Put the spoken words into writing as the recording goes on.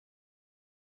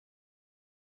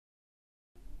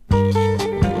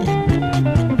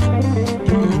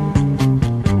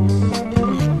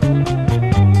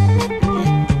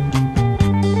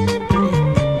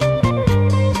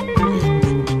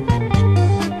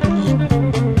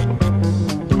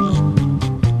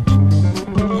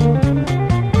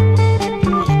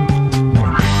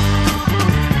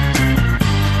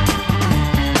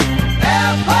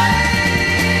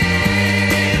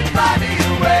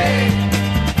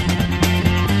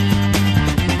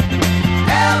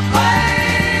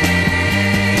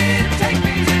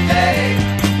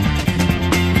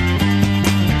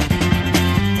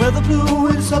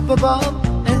above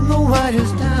and the white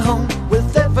is down,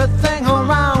 with everything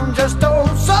around just oh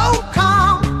so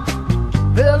calm.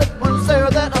 Well, it was there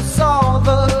that I saw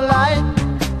the light.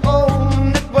 Oh,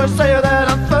 and it was there that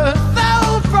I first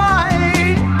felt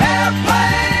fright.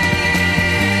 Airplane,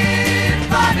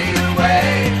 fly me away.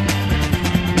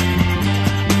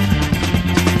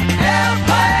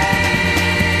 Airplane,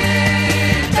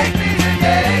 take me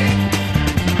today.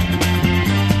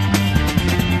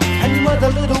 And where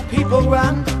the little people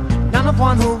run, none of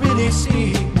one who really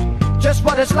see just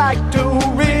what it's like to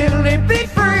really be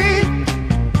free.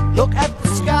 Look at the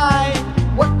sky,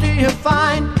 what do you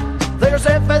find? There's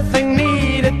everything neat.